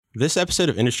This episode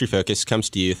of Industry Focus comes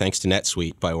to you thanks to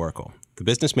NetSuite by Oracle, the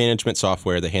business management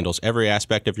software that handles every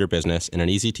aspect of your business in an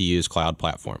easy-to-use cloud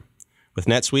platform. With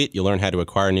NetSuite, you'll learn how to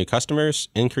acquire new customers,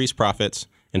 increase profits,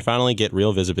 and finally get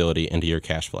real visibility into your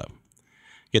cash flow.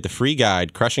 Get the free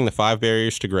guide, Crushing the 5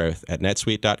 Barriers to Growth, at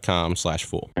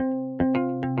netsuite.com/fool.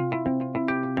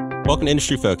 Welcome to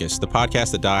Industry Focus, the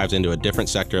podcast that dives into a different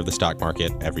sector of the stock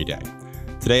market every day.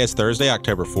 Today is Thursday,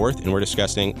 October 4th, and we're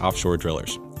discussing offshore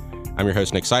drillers. I'm your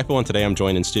host, Nick Seipel, and today I'm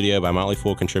joined in studio by Motley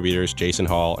Fool contributors Jason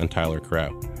Hall and Tyler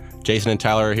Crow. Jason and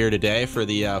Tyler are here today for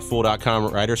the Fool.com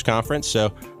Writers Conference.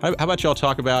 So how about y'all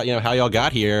talk about how y'all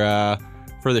got here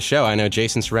for the show? I know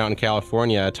Jason's from out in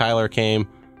California. Tyler came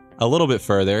a little bit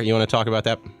further. You want to talk about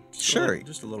that? Sure.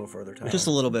 Just a little further, Tyler. Just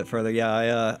a little bit further,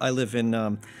 yeah. I live in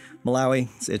Malawi,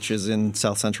 which is in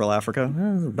South Central Africa.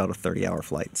 It was about a 30-hour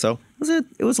flight. So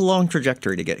it was a long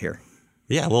trajectory to get here.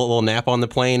 Yeah, a little nap on the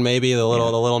plane, maybe the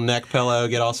little neck pillow,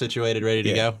 get all situated, ready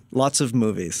to go. Lots of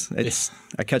movies.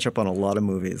 I catch up on a lot of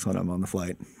movies when I'm on the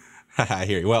flight. I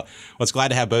hear you. Well, it's glad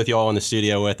to have both y'all in the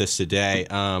studio with us today,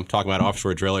 talking about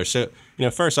offshore drillers. So,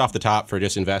 first off the top, for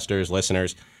just investors,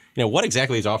 listeners, what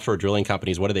exactly is offshore drilling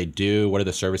companies? What do they do? What are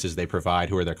the services they provide?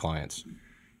 Who are their clients?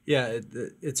 Yeah,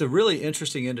 it's a really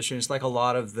interesting industry. It's like a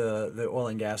lot of the oil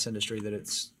and gas industry, that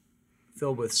it's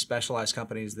filled with specialized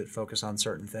companies that focus on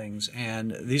certain things.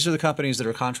 And these are the companies that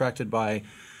are contracted by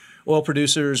oil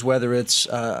producers, whether it's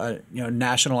a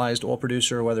nationalized oil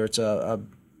producer, whether it's one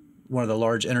of the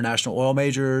large international oil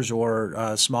majors, or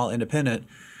a small independent,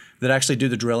 that actually do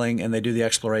the drilling and they do the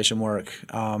exploration work.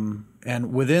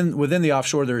 And within the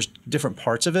offshore, there's different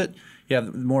parts of it. You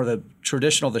have more of the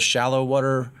traditional, the shallow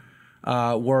water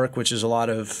work, which is a lot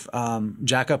of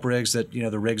jackup rigs that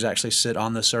the rigs actually sit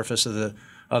on the surface of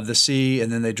the sea,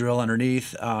 and then they drill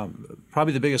underneath.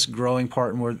 Probably the biggest growing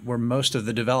part, and where most of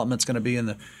the development's going to be in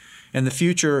the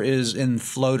future, is in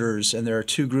floaters. And there are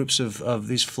two groups of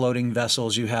these floating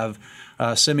vessels. You have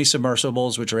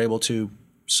semi-submersibles, which are able to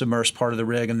submerge part of the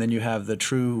rig, and then you have the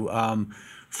true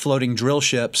floating drill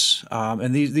ships.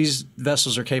 And these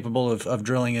vessels are capable of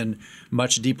drilling in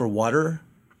much deeper water,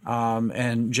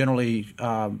 and generally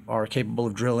are capable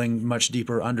of drilling much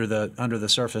deeper under the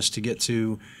surface to get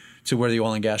to where the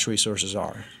oil and gas resources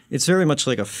are. It's very much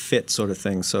like a fit sort of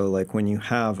thing. So like when you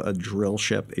have a drill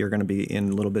ship, you're going to be in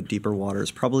a little bit deeper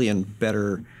waters, probably in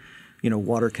better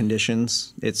water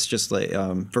conditions. It's just like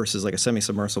versus like a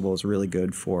semi-submersible is really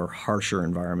good for harsher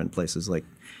environment places, like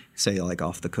say like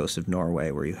off the coast of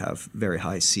Norway, where you have very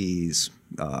high seas,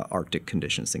 Arctic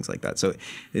conditions, things like that. So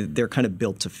they're kind of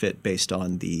built to fit based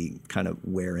on the kind of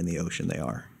where in the ocean they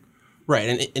are.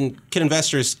 Right. And can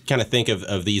investors kind of think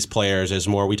of these players as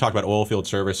more, we talked about oil field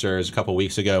servicers a couple of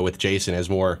weeks ago with Jason, as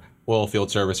more oil field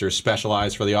servicers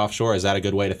specialized for the offshore? Is that a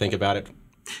good way to think about it?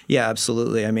 Yeah,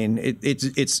 absolutely. I mean,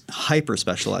 it's hyper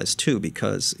specialized too,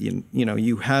 because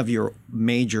you have your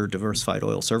major diversified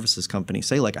oil services company,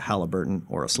 say like a Halliburton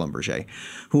or a Schlumberger,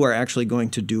 who are actually going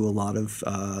to do a lot of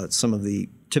some of the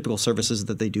typical services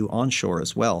that they do onshore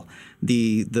as well.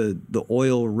 The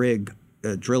oil rig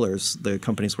drillers, the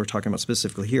companies we're talking about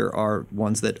specifically here, are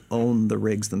ones that own the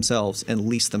rigs themselves and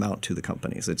lease them out to the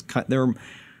companies. They're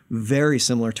very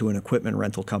similar to an equipment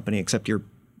rental company, except you're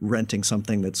renting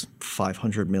something that's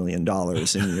 $500 million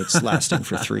and it's lasting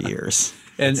for 3 years.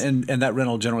 And that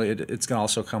rental generally it's going to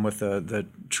also come with the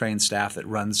trained staff that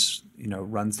runs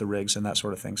the rigs and that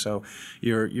sort of thing. So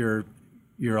you're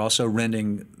also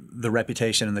renting the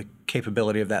reputation and the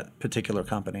capability of that particular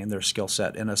company and their skill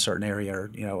set in a certain area, or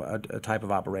a type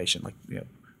of operation, like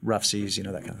rough seas,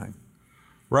 that kind of thing.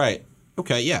 Right.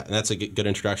 Okay. Yeah, and that's a good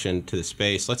introduction to the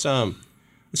space. Let's talk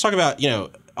about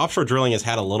offshore drilling has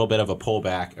had a little bit of a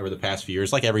pullback over the past few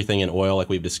years, like everything in oil, like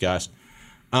we've discussed.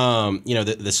 There's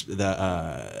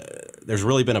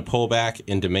really been a pullback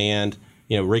in demand.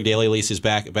 Rig daily leases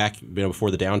back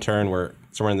before the downturn were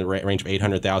somewhere in the range of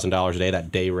 $800,000 a day,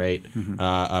 that day rate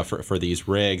for these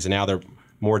rigs. And now they're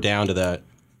more down to the,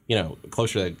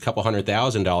 closer to a couple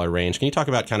 $100,000 range. Can you talk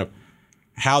about kind of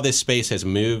how this space has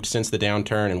moved since the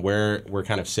downturn and where we're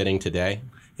kind of sitting today?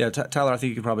 Yeah, Tyler, I think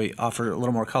you could probably offer a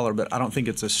little more color, but I don't think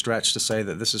it's a stretch to say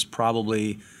that this has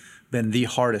probably been the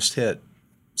hardest hit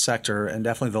sector, and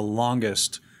definitely the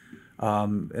longest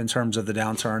in terms of the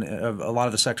downturn. A lot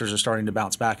of the sectors are starting to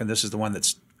bounce back, and this is the one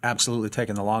that's absolutely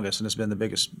taken the longest, and it's been the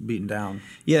biggest beaten down.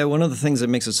 Yeah, one of the things that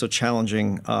makes it so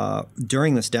challenging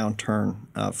during this downturn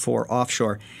for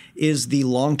offshore is the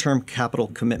long-term capital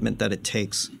commitment that it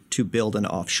takes to build an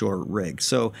offshore rig.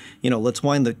 So, let's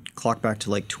wind the clock back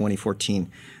to like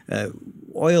 2014.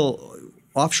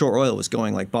 offshore oil was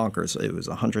going like bonkers. It was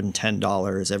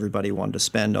 $110. Everybody wanted to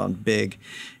spend on big,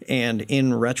 and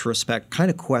in retrospect, kind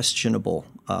of questionable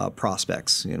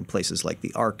prospects. Places like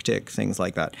the Arctic, things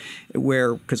like that,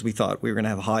 where because we thought we were going to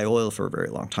have high oil for a very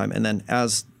long time, and then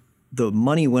as the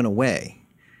money went away,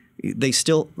 they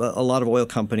still a lot of oil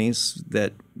companies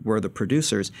that were the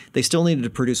producers, they still needed to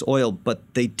produce oil, but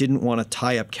they didn't want to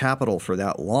tie up capital for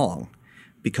that long,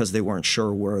 because they weren't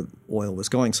sure where oil was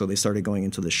going. So they started going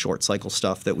into the short cycle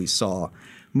stuff that we saw,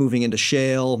 moving into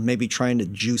shale, maybe trying to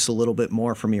juice a little bit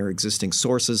more from your existing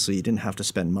sources so you didn't have to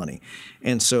spend money.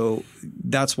 And so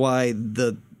that's why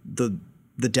the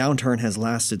downturn has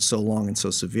lasted so long and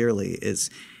so severely.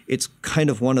 It's kind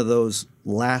of one of those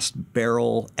last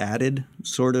barrel added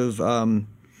sort of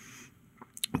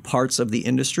parts of the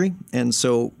industry. And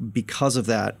so because of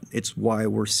that, it's why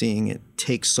we're seeing it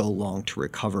take so long to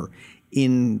recover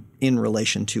in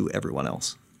relation to everyone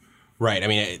else. Right. I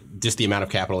mean, just the amount of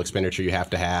capital expenditure you have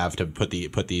to put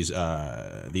these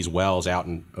wells out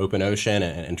in open ocean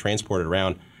and transport it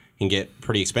around can get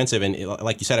pretty expensive. And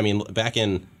like you said, I mean, back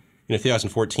in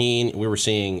 2014, we were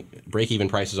seeing break-even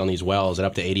prices on these wells at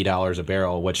up to $80 a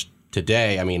barrel, which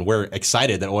today, I mean, we're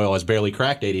excited that oil has barely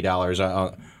cracked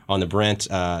 $80 on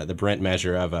the Brent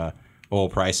measure of oil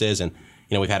prices. And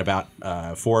we've had about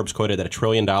Forbes quoted that $1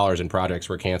 trillion in projects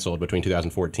were canceled between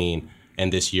 2014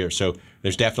 and this year. So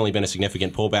there's definitely been a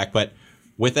significant pullback. But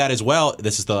with that as well,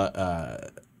 this is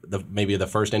maybe the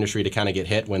first industry to kind of get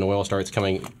hit when oil starts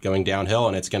going downhill,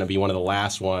 and it's going to be one of the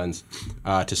last ones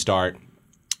to start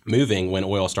moving when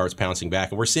oil starts pouncing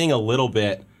back. And we're seeing a little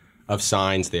bit of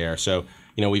signs there. So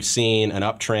we've seen an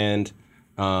uptrend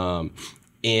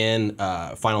in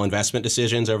final investment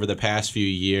decisions over the past few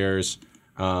years.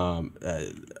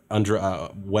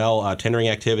 Tendering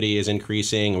activity is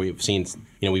increasing. We've seen,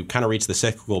 we've kind of reached the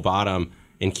cyclical bottom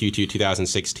in Q2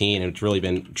 2016, and it's really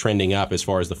been trending up as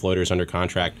far as the floaters under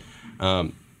contract.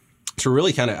 So we're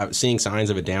really kind of seeing signs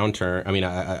of a downturn. I mean,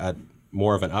 a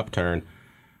more of an upturn.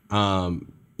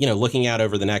 Looking out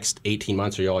over the next 18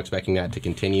 months, are you all expecting that to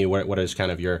continue? What is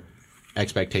kind of your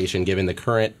expectation given the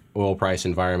current oil price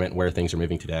environment where things are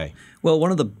moving today? Well, one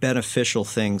of the beneficial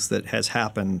things that has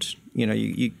happened,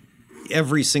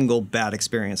 every single bad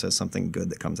experience has something good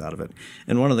that comes out of it.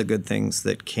 And one of the good things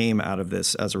that came out of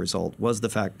this as a result was the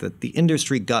fact that the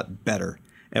industry got better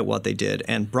at what they did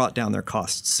and brought down their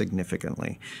costs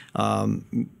significantly.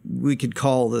 We could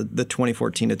call the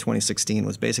 2014 to 2016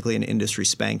 was basically an industry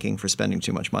spanking for spending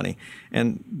too much money.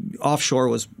 And offshore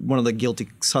was one of the guilty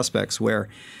suspects where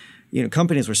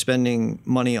companies were spending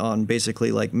money on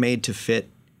basically like made to fit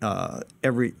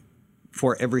every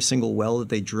single well that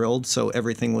they drilled. So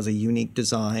everything was a unique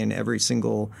design. Every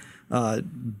single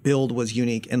build was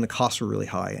unique, and the costs were really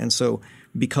high. And so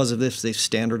because of this, they've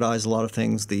standardized a lot of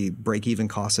things. The break-even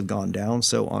costs have gone down.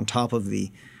 So on top of the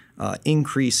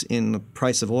increase in the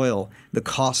price of oil, the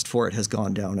cost for it has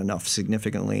gone down enough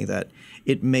significantly that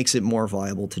it makes it more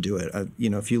viable to do it.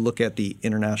 If you look at the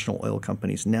international oil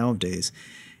companies nowadays,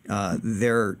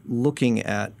 they're looking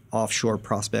at offshore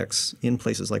prospects in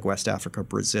places like West Africa,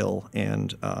 Brazil,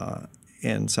 and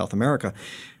South America,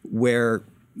 where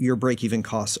your break-even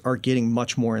costs are getting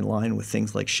much more in line with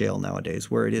things like shale nowadays,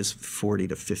 where it is $40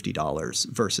 to $50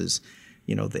 versus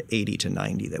the $80 to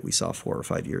 $90 that we saw 4 or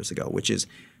 5 years ago, which is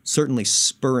certainly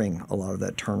spurring a lot of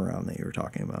that turnaround that you were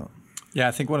talking about. Yeah,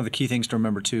 I think one of the key things to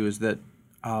remember too is that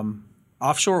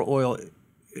offshore oil,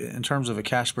 in terms of a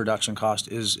cash production cost,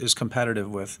 is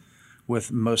competitive with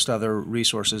most other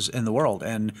resources in the world.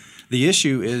 And the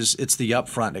issue is it's the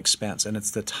upfront expense and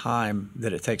it's the time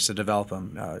that it takes to develop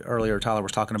them. Earlier, Tyler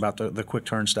was talking about the quick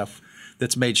turn stuff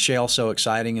that's made shale so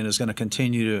exciting and is going to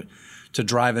continue to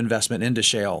drive investment into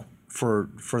shale for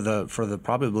the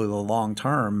probably the long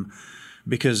term,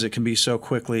 because it can be so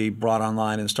quickly brought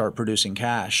online and start producing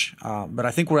cash. But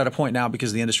I think we're at a point now,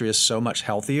 because the industry is so much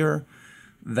healthier,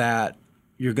 that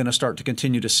you're going to start to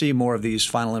continue to see more of these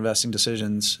final investing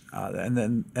decisions,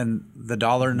 and the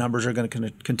dollar numbers are going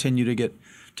to continue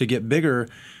to get bigger,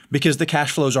 because the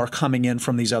cash flows are coming in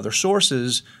from these other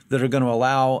sources that are going to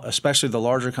allow, especially the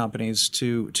larger companies,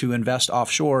 to invest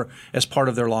offshore as part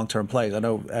of their long-term plays. I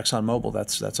know ExxonMobil,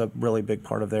 that's a really big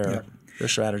part of their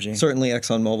strategy. Certainly,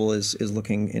 ExxonMobil is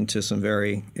looking into some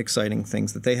very exciting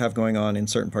things that they have going on in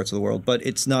certain parts of the world, but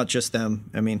it's not just them.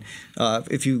 I mean,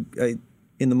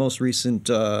 in the most recent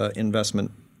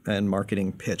investment and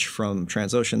marketing pitch from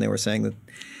Transocean, they were saying that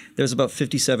there's about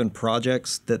 57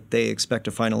 projects that they expect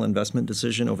a final investment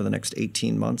decision over the next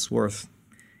 18 months, worth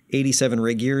 87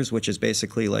 rig years, which is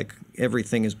basically like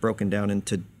everything is broken down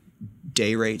into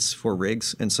day rates for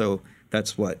rigs. And so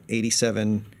that's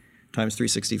 87 times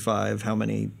 365, how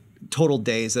many total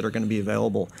days that are going to be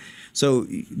available. So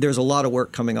there's a lot of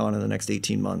work coming on in the next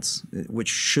 18 months, which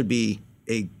should be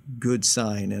a good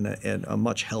sign and a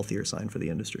much healthier sign for the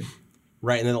industry.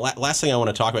 Right, and then the last thing I want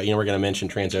to talk about, we're going to mention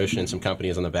Transocean and some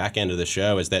companies on the back end of the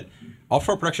show, is that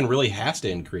offshore production really has to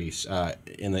increase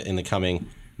in the coming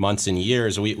months and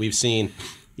years. We've seen,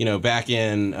 back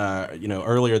in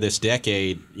earlier this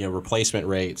decade, replacement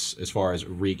rates as far as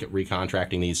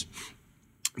recontracting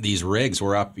these rigs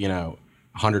were up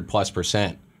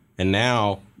 100+%, and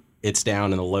now it's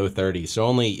down in the low 30s. So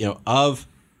only of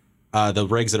the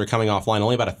rigs that are coming offline,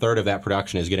 only about a third of that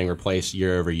production is getting replaced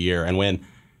year over year. And when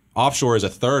offshore is a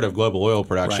third of global oil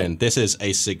production, This is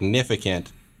a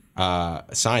significant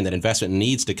sign that investment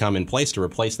needs to come in place to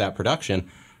replace that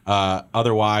production.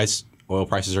 Otherwise, oil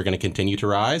prices are going to continue to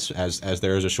rise as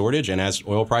there is a shortage. And as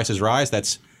oil prices rise,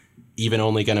 that's even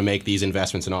only going to make these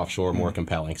investments in offshore more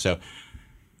compelling. So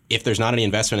if there's not any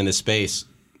investment in this space,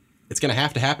 it's going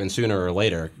to happen sooner or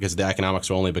later because the economics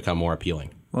will only become more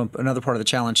appealing. Well, another part of the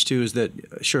challenge, too, is that,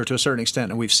 sure, to a certain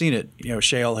extent, and we've seen it,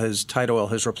 tight oil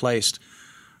has replaced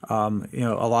a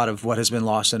lot of what has been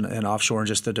lost in offshore and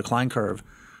just the decline curve.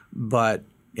 But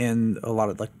in a lot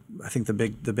of, I think the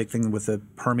big thing with the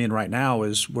Permian right now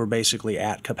is we're basically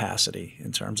at capacity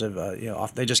in terms of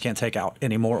they just can't take out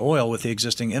any more oil with the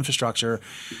existing infrastructure.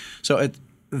 So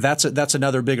that's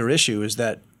another bigger issue, is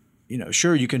that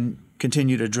sure, you can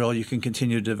continue to drill, you can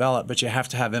continue to develop, but you have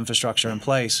to have infrastructure in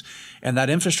place, and that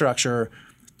infrastructure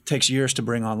takes years to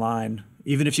bring online.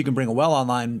 Even if you can bring a well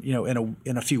online,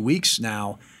 in a few weeks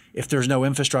now, if there's no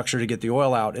infrastructure to get the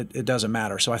oil out, it doesn't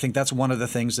matter. So I think that's one of the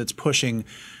things that's going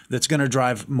to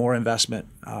drive more investment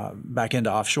back into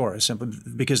offshore, is simply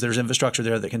because there's infrastructure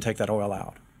there that can take that oil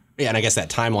out. Yeah, and I guess that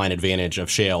timeline advantage of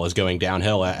shale is going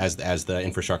downhill as the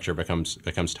infrastructure becomes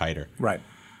tighter. Right.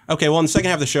 Okay, well, in the second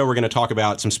half of the show, we're going to talk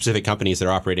about some specific companies that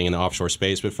are operating in the offshore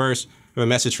space. But first, we have a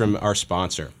message from our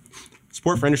sponsor.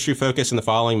 Support for industry focus and the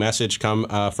following message come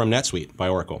from NetSuite by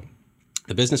Oracle,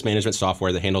 the business management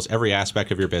software that handles every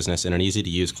aspect of your business in an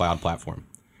easy-to-use cloud platform.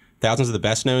 Thousands of the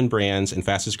best-known brands and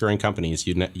fastest-growing companies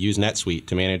use NetSuite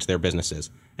to manage their businesses,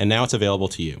 and now it's available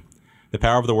to you. The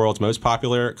power of the world's most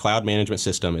popular cloud management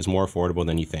system is more affordable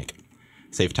than you think.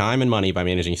 Save time and money by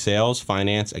managing sales,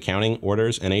 finance, accounting,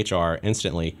 orders, and HR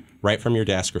instantly right from your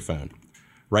desk or phone.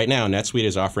 Right now, NetSuite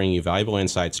is offering you valuable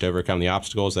insights to overcome the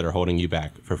obstacles that are holding you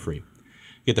back for free.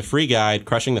 Get the free guide,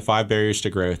 Crushing the 5 Barriers to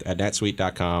Growth, at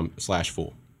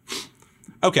netsuite.com/fool.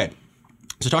 Okay,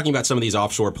 so talking about some of these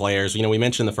offshore players, we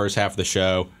mentioned in the first half of the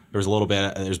show, there's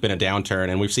been a downturn,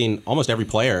 and we've seen almost every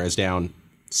player is down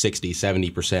 60,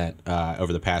 70%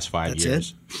 over the past 5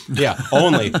 years. Yeah,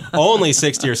 only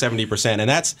 60 or 70%,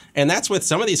 and that's with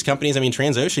some of these companies. I mean,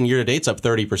 Transocean year to date's up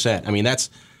 30%. I mean,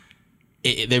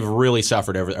 they've really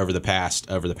suffered over the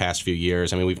past few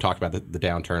years. I mean, we've talked about the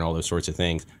downturn, all those sorts of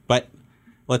things, but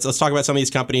let's talk about some of these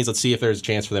companies. Let's see if there's a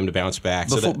chance for them to bounce back.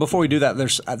 Before we do that,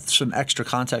 there's some extra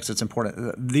context that's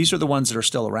important. These are the ones that are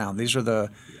still around. These are the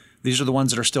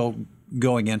ones that are still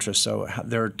going interest. So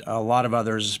there are a lot of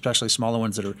others, especially smaller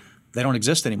ones, they don't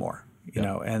exist anymore,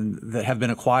 and that have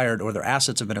been acquired, or their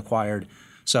assets have been acquired.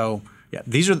 So yeah,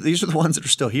 these are the ones that are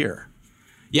still here.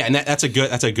 Yeah, and that's a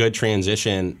good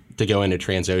transition to go into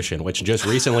Transocean, which just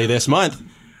recently this month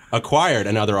acquired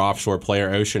another offshore player,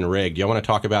 Ocean Rig. Do you want to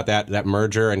talk about that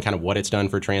merger and kind of what it's done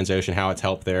for Transocean, how it's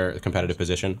helped their competitive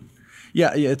position?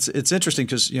 Yeah, it's interesting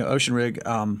because Ocean Rig,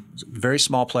 very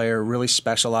small player, really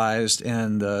specialized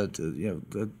in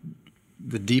the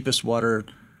deepest water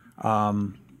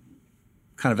kind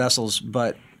of vessels,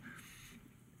 but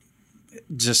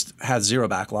just had zero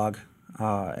backlog,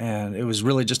 and it was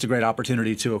really just a great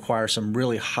opportunity to acquire some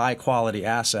really high quality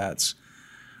assets.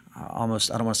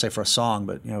 Almost, I don't want to say for a song,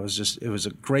 but it was a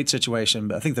great situation.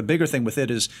 But I think the bigger thing with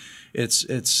it is it's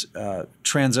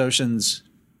Transocean's.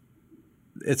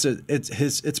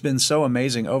 It's been so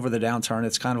amazing over the downturn.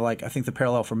 It's kind of like, I think the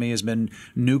parallel for me has been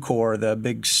Nucor, the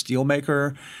big steel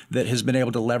maker that has been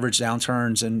able to leverage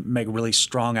downturns and make really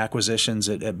strong acquisitions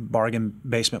at bargain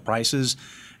basement prices,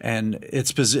 and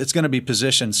it's going to be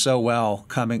positioned so well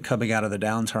coming out of the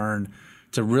downturn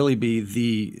to really be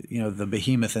the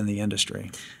behemoth in the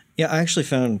industry. Yeah, I actually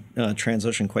found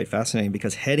Transocean quite fascinating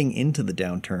because heading into the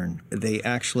downturn, they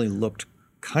actually looked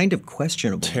kind of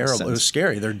questionable. Terrible. It was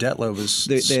scary. Their debt load was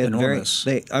enormous.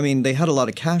 They had a lot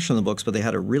of cash on the books, but they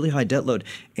had a really high debt load.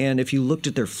 And if you looked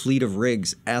at their fleet of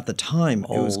rigs at the time,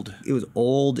 it was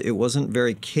old. It wasn't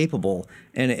very capable,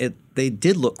 and they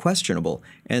did look questionable.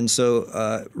 And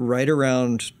so right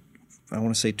around I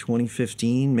want to say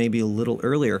 2015, maybe a little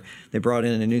earlier, they brought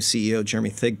in a new CEO, Jeremy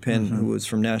Thigpen, who was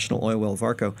from National Oilwell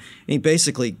Varco. And he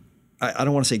basically, I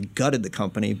don't want to say gutted the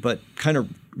company, but kind of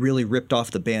really ripped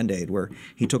off the Band-Aid, where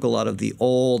he took a lot of the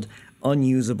old,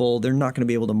 unusable, they're not going to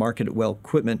be able to market it well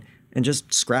equipment, and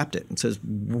just scrapped it and says,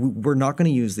 we're not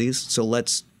going to use these, so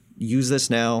let's use this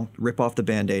now, rip off the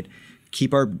Band-Aid,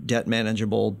 keep our debt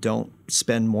manageable, don't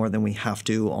spend more than we have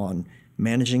to on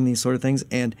managing these sort of things.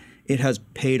 And it has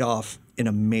paid off in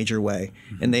a major way.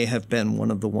 And they have been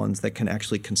one of the ones that can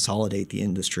actually consolidate the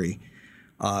industry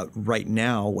right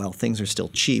now while things are still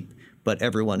cheap, but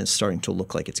everyone is starting to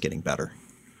look like it's getting better.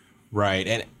 Right.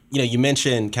 And, you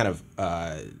mentioned kind of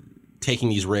taking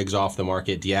these rigs off the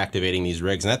market, deactivating these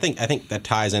rigs. And I think that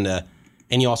ties into,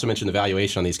 and you also mentioned the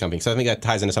valuation on these companies. So I think that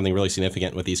ties into something really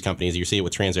significant with these companies. You see it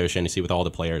with Transocean, you see it with all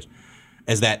the players,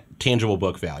 as that tangible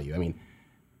book value. I mean,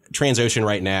 Transocean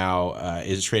right now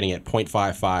is trading at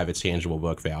 0.55 its tangible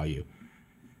book value.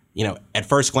 At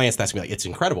first glance, that's gonna be like, it's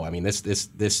incredible. I mean, this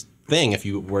thing, if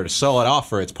you were to sell it off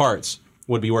for its parts,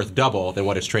 would be worth double than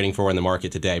what it's trading for in the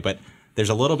market today. But there's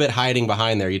a little bit hiding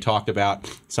behind there. You talked about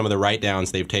some of the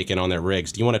write-downs they've taken on their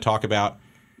rigs. Do you want to talk about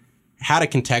how to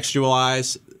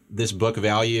contextualize this book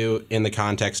value in the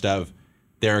context of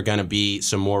there are going to be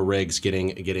some more rigs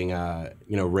getting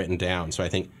written down? So I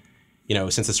think,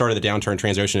 since the start of the downturn,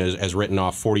 Transocean has written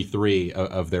off 43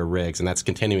 of their rigs, and that's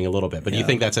continuing a little bit. But do you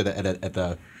think that's at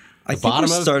the I think we're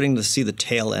starting to see the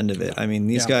tail end of it. I mean,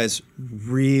 these guys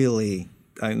really,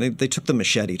 they took the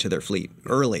machete to their fleet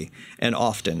early and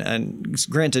often. And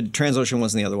granted, Transocean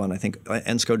wasn't the other one. I think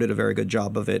Ensco did a very good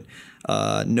job of it.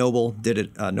 Noble did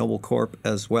it, Noble Corp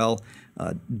as well.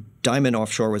 Diamond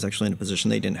Offshore was actually in a position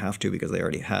they didn't have to because they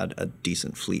already had a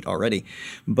decent fleet already.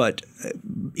 But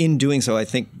in doing so, I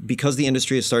think because the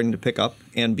industry is starting to pick up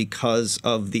and because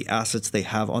of the assets they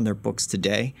have on their books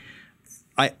today,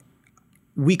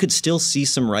 we could still see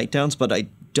some write-downs, but I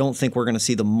don't think we're going to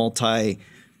see the multi-2,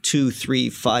 $3,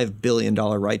 $5 billion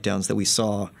write-downs that we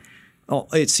saw.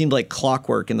 It seemed like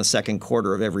clockwork in the second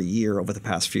quarter of every year over the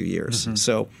past few years. Mm-hmm.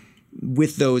 So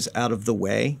with those out of the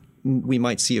way, we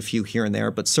might see a few here and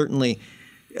there, but certainly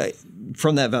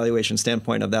from that valuation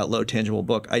standpoint of that low tangible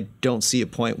book, I don't see a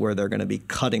point where they're going to be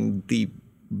cutting the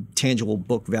tangible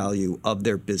book value of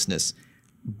their business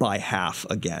by half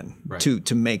again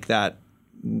to make that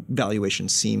valuation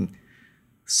seem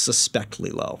suspectly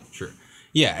low. Sure.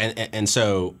 Yeah, and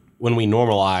so when we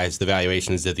normalize the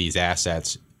valuations of these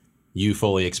assets, you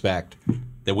fully expect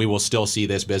that we will still see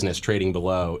this business trading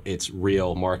below its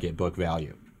real market book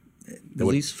value. At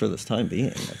least for this time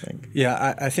being, I think.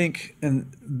 Yeah, I think,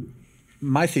 and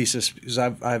my thesis is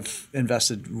I've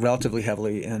invested relatively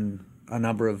heavily in a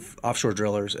number of offshore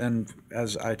drillers, and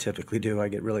as I typically do, I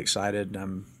get really excited and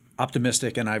I'm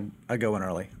optimistic, and I go in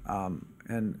early.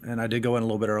 And I did go in a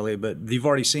little bit early, but you've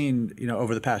already seen,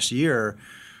 over the past year,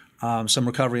 some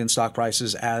recovery in stock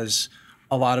prices as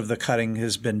a lot of the cutting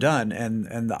has been done,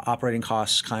 and the operating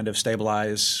costs kind of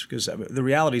stabilize. Because the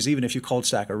reality is, even if you cold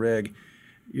stack a rig,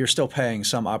 you're still paying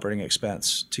some operating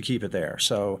expense to keep it there.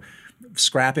 So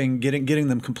scrapping, getting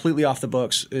them completely off the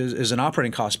books is an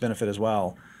operating cost benefit as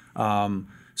well.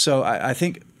 So I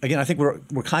think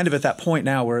we're kind of at that point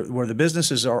now where the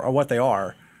businesses are what they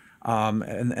are.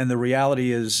 And the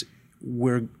reality is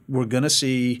we're going to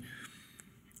see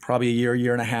probably a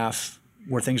year and a half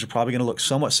where things are probably going to look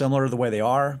somewhat similar to the way they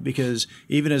are, because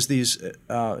even as these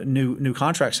new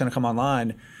contracts going to come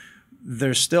online,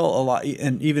 there's still a lot.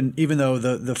 And even though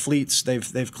the fleets,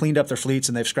 they've cleaned up their fleets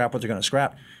and they've scrapped what they're going to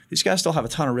scrap, these guys still have a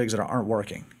ton of rigs that aren't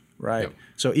working, right? Yep.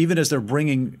 So even as they're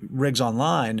bringing rigs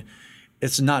online,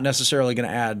 it's not necessarily going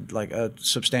to add like a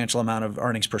substantial amount of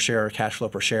earnings per share or cash flow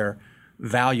per share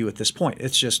value at this point.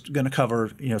 It's just going to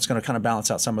cover, it's going to kind of balance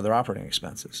out some of their operating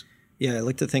expenses. Yeah, I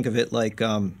like to think of it like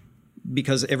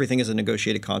because everything is a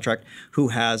negotiated contract, who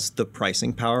has the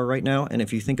pricing power right now? And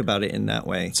if you think about it in that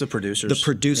way, it's the producers. The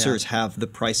producers have the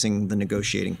pricing, the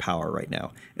negotiating power right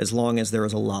now, as long as there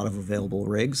is a lot of available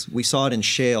rigs. We saw it in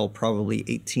shale probably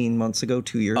 18 months ago,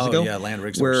 2 years ago. Oh, yeah, land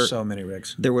rigs. There were so many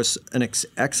rigs. There was an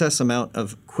excess amount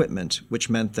of equipment, which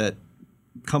meant that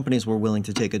companies were willing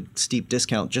to take a steep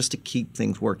discount just to keep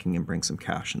things working and bring some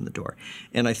cash in the door.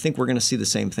 And I think we're going to see the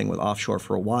same thing with offshore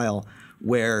for a while,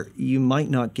 where you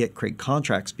might not get great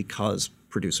contracts because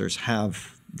producers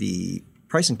have the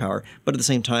pricing power, but at the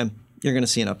same time, you're going to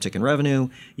see an uptick in revenue.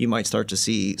 You might start to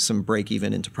see some break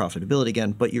even into profitability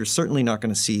again, but you're certainly not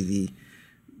going to see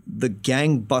the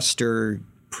gangbuster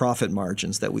profit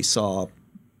margins that we saw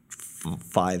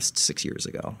 5-6 years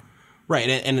ago. Right,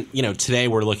 and today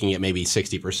we're looking at maybe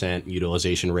 60%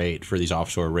 utilization rate for these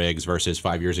offshore rigs versus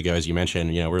 5 years ago, as you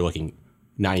mentioned, we're looking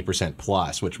 90%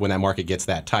 plus, which when that market gets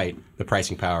that tight, the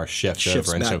pricing power shifts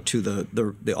over. And back to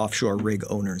the offshore rig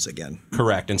owners again.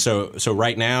 Correct. And so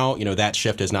right now, that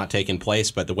shift has not taken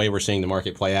place, but the way we're seeing the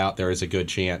market play out, there is a good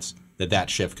chance that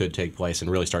shift could take place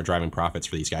and really start driving profits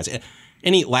for these guys.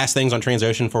 Any last things on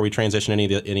Transocean before we transition any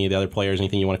of the other players?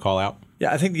 Anything you want to call out?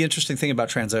 Yeah, I think the interesting thing about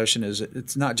Transocean is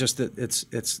it's not just that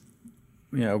it's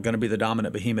going to be the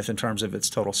dominant behemoth in terms of its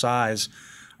total size,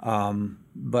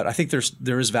 but I think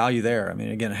there is value there. I mean,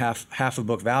 again, half of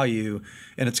book value,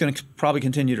 and it's going to probably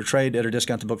continue to trade at a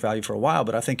discount to book value for a while.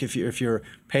 But I think if you're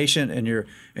patient and you're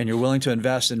willing to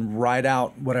invest and ride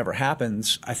out whatever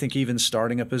happens, I think even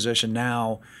starting a position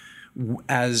now,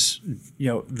 as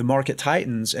the market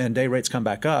tightens and day rates come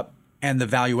back up and the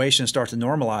valuations start to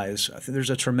normalize, I think there's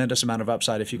a tremendous amount of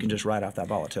upside if you can just ride out that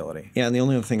volatility. Yeah, and the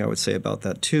only other thing I would say about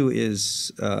that too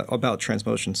is about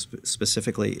Transocean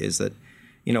specifically is that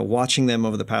watching them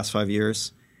over the past 5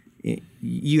 years,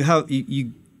 you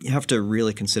have to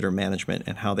really consider management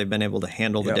and how they've been able to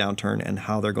handle the downturn and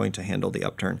how they're going to handle the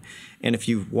upturn. And if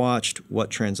you've watched what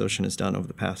Transocean has done over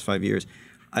the past 5 years,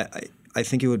 I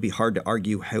think it would be hard to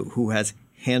argue who has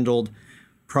handled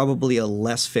probably a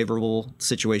less favorable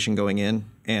situation going in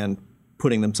and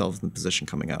putting themselves in the position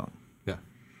coming out. Yeah.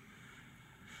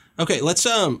 Okay, let's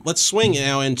swing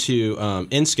now into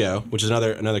Ensco, which is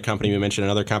another company we mentioned.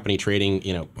 Another company trading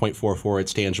 0.44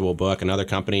 its tangible book. Another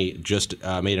company just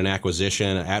made an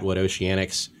acquisition, Atwood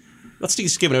Oceanics. Let's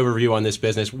just give an overview on this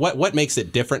business. What makes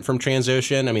it different from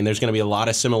Transocean? I mean, there's going to be a lot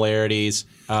of similarities,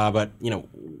 but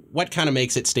what kind of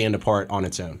makes it stand apart on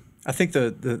its own? I think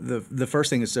the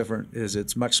first thing that's different is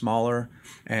it's much smaller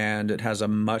and it has a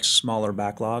much smaller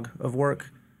backlog of work,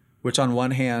 which on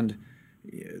one hand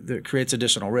that creates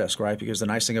additional risk, right? Because the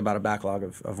nice thing about a backlog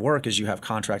of work is you have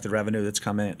contracted revenue that's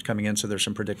coming in, so there's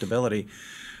some predictability.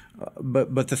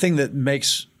 But the thing that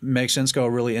makes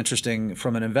Ensco really interesting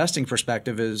from an investing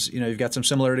perspective is you've got some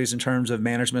similarities in terms of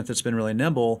management that's been really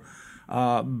nimble,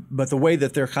 but the way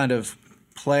that they're kind of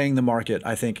playing the market,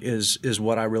 I think, is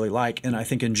what I really like. And I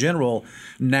think in general,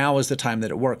 now is the time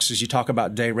that it works. As you talk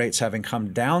about day rates having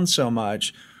come down so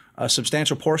much, a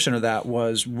substantial portion of that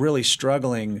was really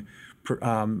struggling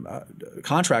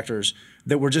contractors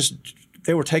that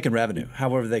were taking revenue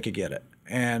however they could get it.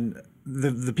 And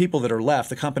the people that are left,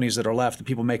 the companies that are left, the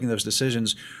people making those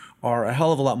decisions are a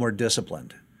hell of a lot more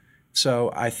disciplined.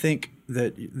 So I think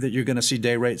that you're going to see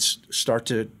day rates start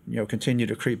to continue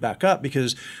to creep back up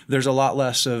because there's a lot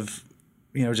less of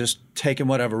just taking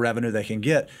whatever revenue they can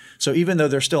get. So even though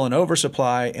there's still an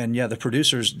oversupply, and the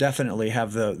producers definitely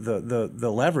have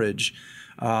the leverage.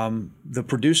 The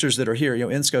producers that are here,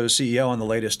 Ensco's CEO on the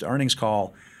latest earnings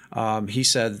call, he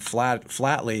said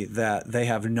flatly that they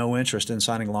have no interest in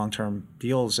signing long-term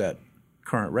deals at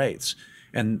current rates,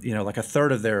 and like a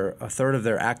third of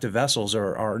their active vessels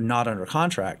are not under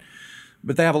contract,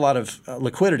 but they have a lot of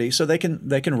liquidity, so they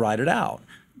can ride it out.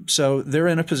 So they're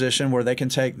in a position where they can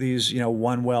take these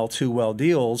 1 well, 2 well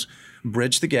deals,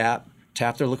 bridge the gap,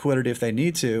 tap their liquidity if they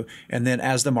need to, and then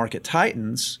as the market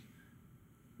tightens,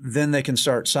 then they can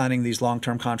start signing these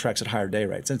long-term contracts at higher day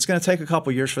rates. And it's going to take a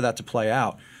couple years for that to play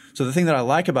out. So the thing that I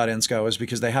like about Ensco is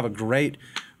because they have a great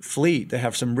fleet, they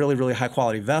have some really, really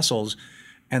high-quality vessels,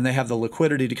 and they have the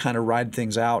liquidity to kind of ride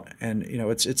things out. And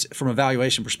it's from a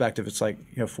valuation perspective, it's like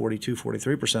 42,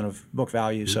 43% of book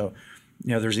value. Mm-hmm. So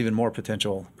there's even more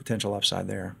potential upside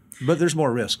there. But there's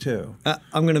more risk too.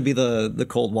 I'm going to be the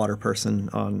cold water person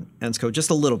on Ensco just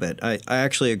a little bit. I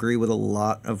actually agree with a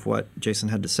lot of what Jason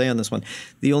had to say on this one.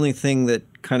 The only thing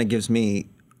that kind of gives me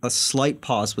a slight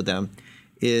pause with them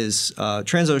is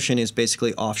Transocean is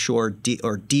basically offshore deep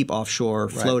offshore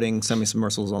floating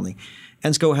semi-submersibles only.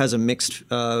 Ensco has a mixed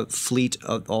fleet,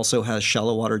 also has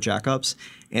shallow water jackups,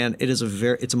 and it's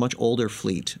a much older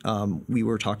fleet. We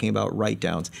were talking about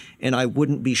write-downs, and I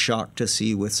wouldn't be shocked to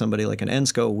see with somebody like an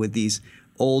Ensco with these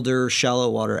older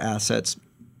shallow water assets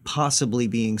possibly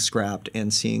being scrapped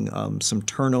and seeing some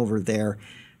turnover there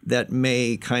that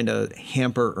may kind of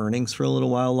hamper earnings for a little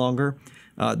while longer.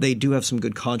 They do have some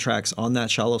good contracts on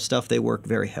that shallow stuff. They work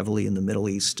very heavily in the Middle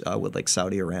East with like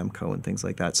Saudi Aramco and things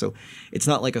like that. So it's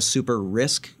not like a super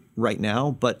risk right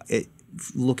now, but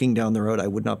looking down the road, I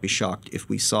would not be shocked if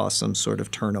we saw some sort of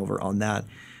turnover on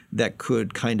that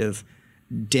could kind of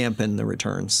dampen the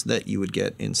returns that you would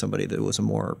get in somebody that was a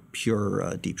more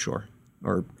pure deep shore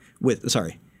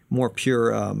more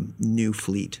pure new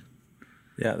fleet.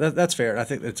 Yeah, that's fair. I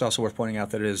think it's also worth pointing out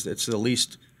that it's the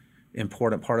least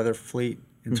important part of their fleet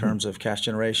in terms of cash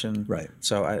generation. Right.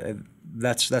 So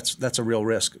that's a real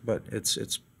risk. But it's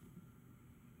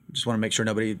just want to make sure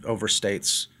nobody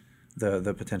overstates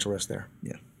the potential risk there.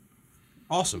 Yeah.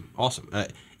 Awesome.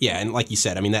 Yeah, and like you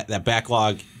said, I mean that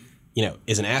backlog,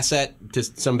 is an asset to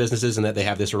some businesses in that they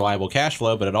have this reliable cash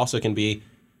flow, but it also can be,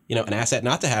 an asset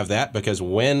not to have that, because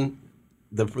when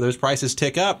those prices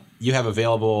tick up, you have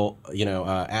available,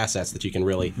 assets that you can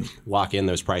really lock in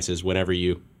those prices whenever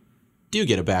you do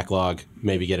get a backlog,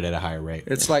 maybe get it at a higher rate.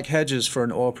 It's like hedges for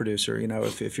an oil producer.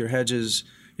 If your hedges,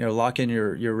 lock in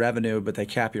your revenue, but they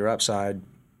cap your upside,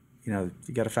 you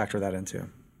got to factor that in too.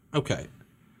 Okay.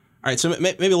 All right, so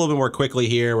maybe a little bit more quickly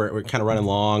here. We're kind of running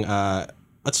long.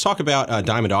 Let's talk about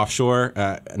Diamond Offshore,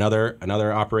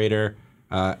 another operator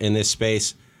in this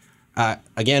space.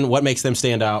 Again, what makes them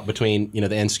stand out between the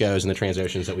ENSCOs and the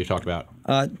Transoceans that we've talked about?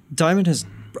 Diamond has,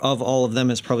 of all of them,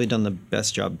 has probably done the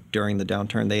best job during the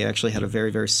downturn. They actually had a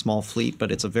very, very small fleet,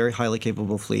 but it's a very highly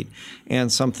capable fleet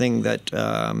and something that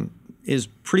is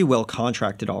pretty well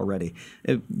contracted already.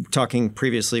 Talking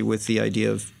previously with the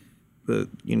idea of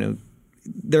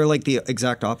they're like the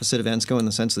exact opposite of ENSCO in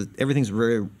the sense that everything's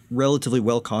very relatively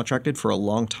well contracted for a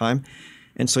long time.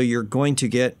 And so you're going to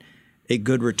get a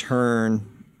good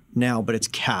return now, but it's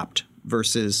capped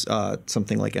versus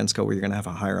something like ENSCO where you're going to have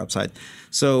a higher upside.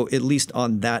 So at least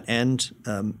on that end,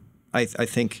 I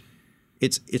think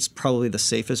it's probably the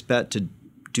safest bet to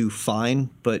do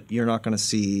fine, but you're not going to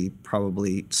see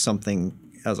probably something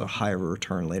as a higher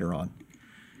return later on.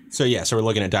 So we're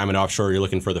looking at Diamond Offshore. You're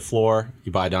looking for the floor.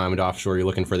 You buy Diamond Offshore. You're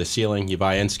looking for the ceiling. You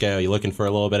buy ENSCO. You're looking for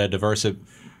a little bit of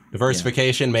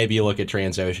diversification. Yeah. Maybe you look at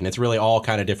Transocean. It's really all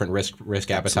kind of different risk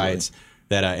appetites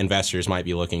that investors might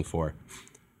be looking for.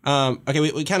 Okay,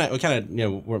 we kind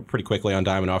of we're pretty quickly on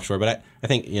Diamond Offshore, but I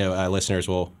think listeners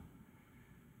will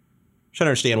should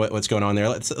understand what's going on there.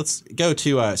 Let's go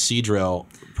to Seadrill.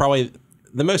 Probably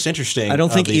the most interesting. I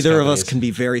don't think either of us can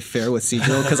be very fair with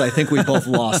Seadrill because I think we both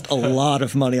lost a lot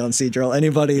of money on Seadrill.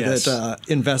 Anybody that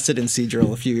invested in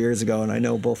Seadrill a few years ago, and I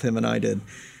know both him and I did.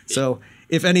 So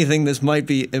if anything, this might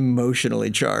be emotionally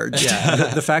charged.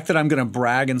 Yeah, the fact that I'm going to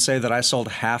brag and say that I sold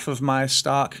half of my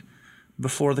stock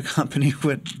before the company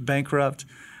went bankrupt.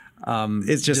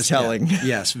 It's just telling. Yeah,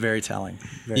 yes, very telling.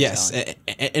 Telling.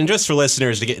 And just for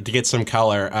listeners to get some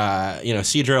color,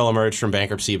 Seadrill emerged from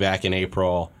bankruptcy back in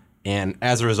April. And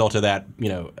as a result of that,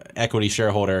 equity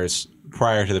shareholders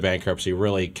prior to the bankruptcy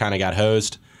really kind of got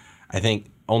hosed. I think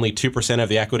only 2% of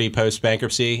the equity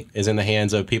post-bankruptcy is in the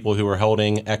hands of people who were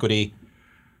holding equity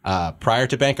prior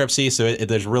to bankruptcy. So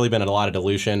there's really been a lot of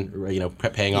dilution,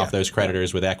 paying off those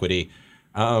creditors with equity.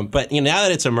 But now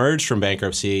that it's emerged from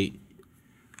bankruptcy,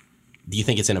 do you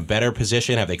think it's in a better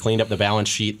position? Have they cleaned up the balance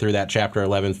sheet through that Chapter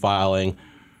 11 filing?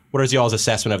 What is y'all's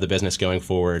assessment of the business going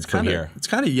forward from here? It's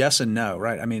kind of yes and no,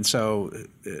 right? I mean, so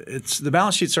it's the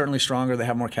balance sheet's certainly stronger. They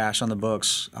have more cash on the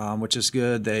books, which is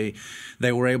good. They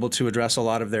were able to address a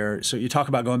lot of their. So you talk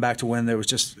about going back to when there was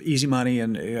just easy money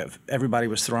and everybody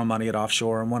was throwing money at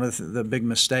offshore. And one of the big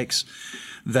mistakes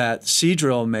that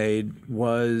Seadrill made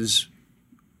was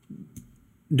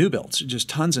new builds, just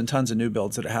tons and tons of new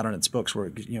builds that it had on its books. Where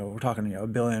we're talking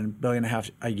 $1 billion and a half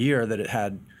a year that it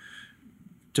had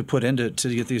to put into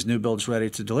to get these new builds ready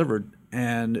to deliver,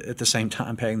 and at the same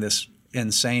time paying this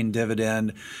insane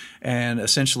dividend and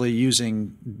essentially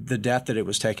using the debt that it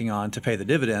was taking on to pay the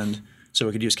dividend so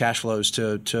it could use cash flows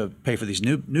to pay for these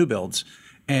new builds.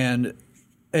 And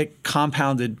it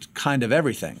compounded kind of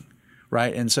everything,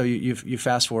 right? And so you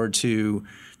fast forward to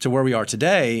where we are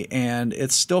today, and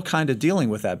it's still kind of dealing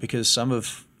with that because some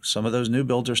of those new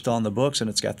builds are still on the books, and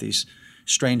it's got these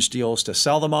strange deals to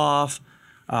sell them off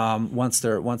once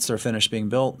they're finished being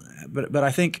built. But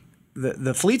I think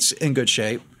the fleet's in good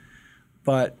shape,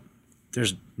 but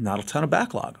there's not a ton of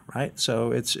backlog, right?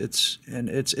 So it's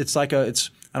like I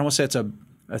don't want to say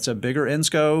it's a bigger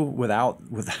ENSCO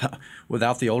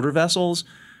without the older vessels,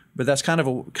 but that's kind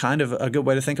of a good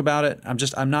way to think about it.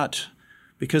 I'm not,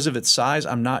 because of its size,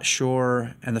 I'm not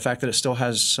sure, and the fact that it still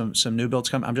has some new builds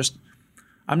coming,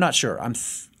 I'm not sure.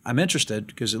 I'm interested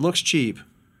because it looks cheap.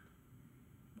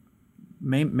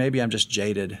 Maybe I'm just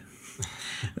jaded.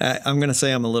 I'm going to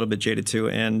say I'm a little bit jaded too,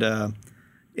 and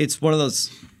it's one of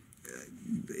those.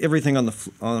 Everything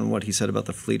on what he said about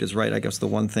the fleet is right. I guess the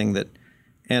one thing that,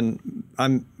 and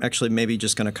I'm actually maybe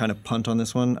just going to kind of punt on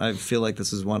this one. I feel like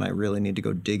this is one I really need to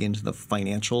go dig into the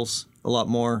financials a lot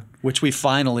more. Which we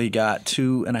finally got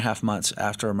 2.5 months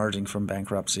after emerging from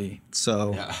bankruptcy.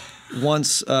 So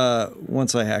once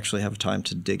I actually have time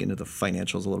to dig into the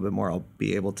financials a little bit more, I'll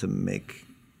be able to make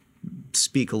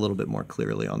speak a little bit more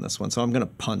clearly on this one. So I'm going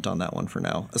to punt on that one for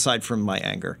now, aside from my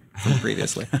anger from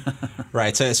previously.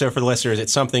 Right. So for the listeners,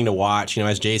 it's something to watch.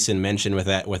 As Jason mentioned, with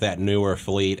that newer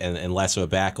fleet and less of a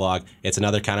backlog, it's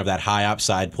another kind of that high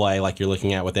upside play like you're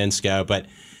looking at with Insco. But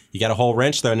you got a whole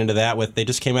wrench thrown into that they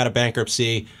just came out of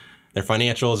bankruptcy. Their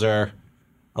financials are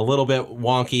a little bit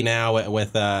wonky now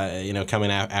with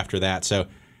coming out after that. So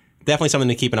definitely something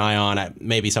to keep an eye on.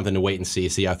 Maybe something to wait and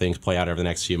see how things play out over the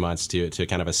next few months to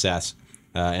kind of assess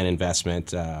an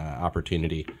investment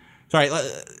opportunity. So, all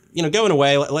right, going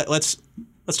away, let's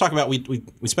talk about we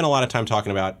spent a lot of time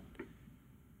talking about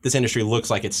this industry looks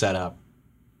like it's set up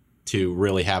to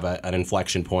really have an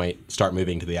inflection point, start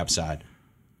moving to the upside.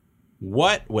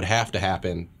 What would have to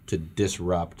happen to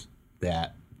disrupt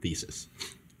that thesis?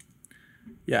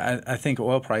 Yeah, I think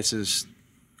oil prices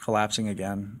collapsing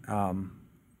again.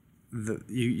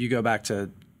 You go back to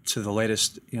the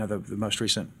latest, the most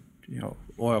recent,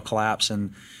 oil collapse,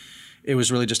 and it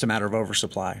was really just a matter of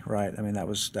oversupply, right? I mean, that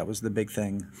was the big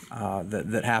thing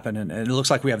that happened, and it looks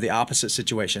like we have the opposite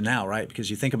situation now, right? Because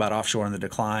you think about offshore and the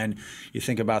decline, you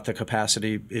think about the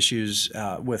capacity issues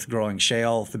with growing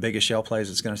shale, the biggest shale plays.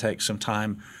 It's going to take some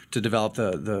time to develop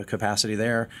the capacity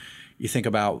there. You think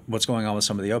about what's going on with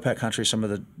some of the OPEC countries, some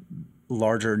of the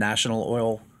larger national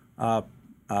oil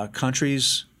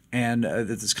countries, and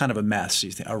it's kind of a mess.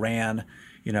 You think Iran,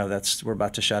 we're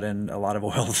about to shut in a lot of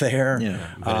oil there.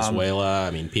 Yeah.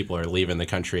 Venezuela. People are leaving the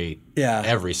country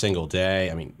every single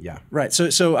day. Right.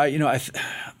 So I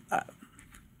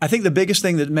think the biggest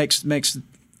thing that makes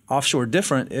offshore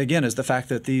different again is the fact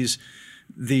that these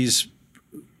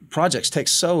projects take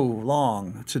so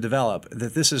long to develop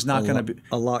that this is not going to be.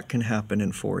 A lot can happen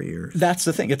in 4 years. That's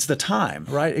the thing. It's the time,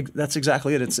 right? That's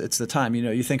exactly it. It's the time.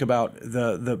 You think about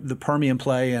the Permian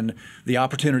play and the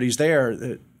opportunities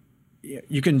there.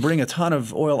 You can bring a ton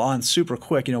of oil on super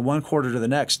quick. 1 quarter to the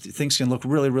next, things can look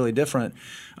really, really different,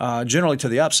 generally to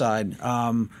the upside.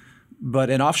 But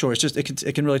in offshore,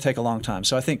 it can really take a long time.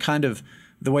 So I think kind of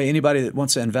the way anybody that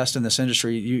wants to invest in this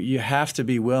industry, you have to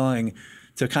be willing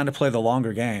to kind of play the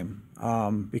longer game,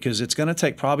 because it's going to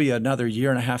take probably another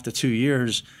 1.5 to 2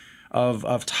 years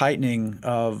of tightening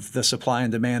of the supply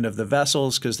and demand of the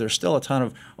vessels, because there's still a ton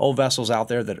of old vessels out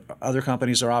there that other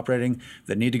companies are operating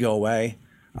that need to go away,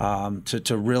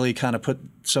 to really kind of put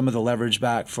some of the leverage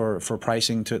back for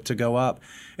pricing to go up.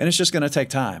 And it's just going to take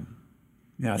time.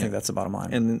 I think that's the bottom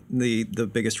line. And the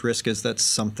biggest risk is that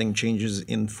something changes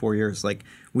in 4 years. Like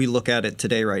we look at it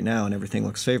today right now and everything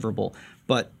looks favorable,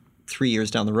 but 3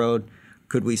 years down the road,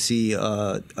 could we see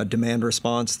a demand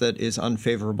response that is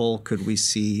unfavorable? Could we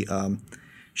see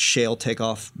shale take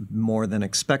off more than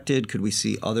expected? Could we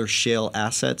see other shale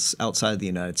assets outside of the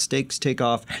United States take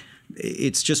off?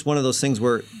 It's just one of those things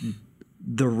where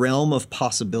the realm of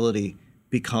possibility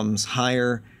becomes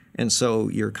higher, and so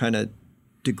your kind of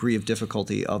degree of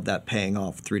difficulty of that paying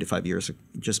off 3 to 5 years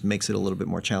just makes it a little bit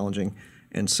more challenging,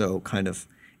 and so kind of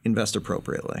invest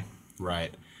appropriately.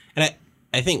 Right. And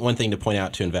I think one thing to point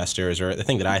out to investors, or the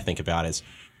thing that I think about is,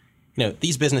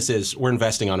 these businesses, we're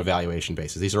investing on a valuation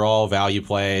basis. These are all value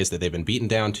plays that they've been beaten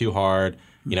down too hard.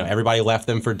 Everybody left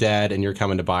them for dead, and you're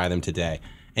coming to buy them today.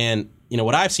 And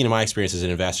what I've seen in my experience as an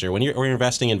investor, when you're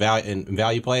investing in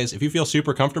value plays, if you feel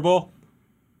super comfortable,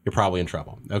 you're probably in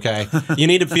trouble. Okay, you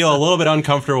need to feel a little bit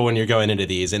uncomfortable when you're going into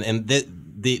these, and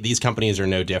these companies are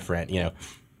no different.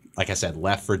 Like I said,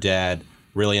 left for dead.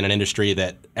 Really in an industry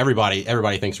that everybody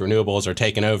thinks renewables are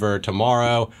taking over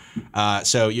tomorrow.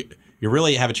 So you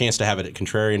really have a chance to have a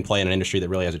contrarian play in an industry that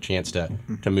really has a chance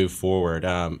to move forward.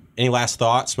 Any last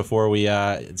thoughts before we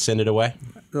send it away?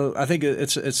 Well, I think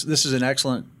this is an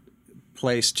excellent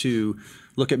place to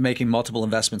look at making multiple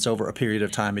investments over a period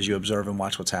of time as you observe and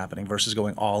watch what's happening versus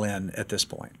going all in at this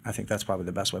point. I think that's probably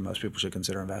the best way most people should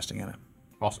consider investing in it.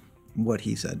 Awesome. What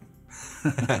he said.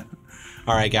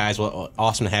 All right, guys. Well,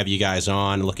 awesome to have you guys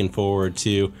on. Looking forward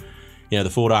to, the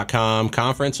Fool.com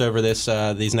conference over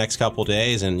these next couple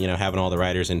days, and having all the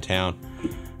writers in town.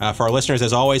 For our listeners,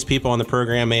 as always, people on the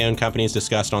program may own companies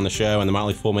discussed on the show, and the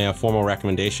Motley Fool may have formal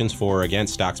recommendations for or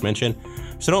against stocks mentioned.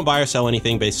 So don't buy or sell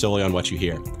anything based solely on what you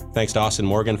hear. Thanks to Austin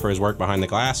Morgan for his work behind the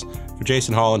glass. For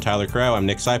Jason Hall and Tyler Crow, I'm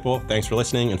Nick Seipel. Thanks for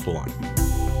listening, and Fool on.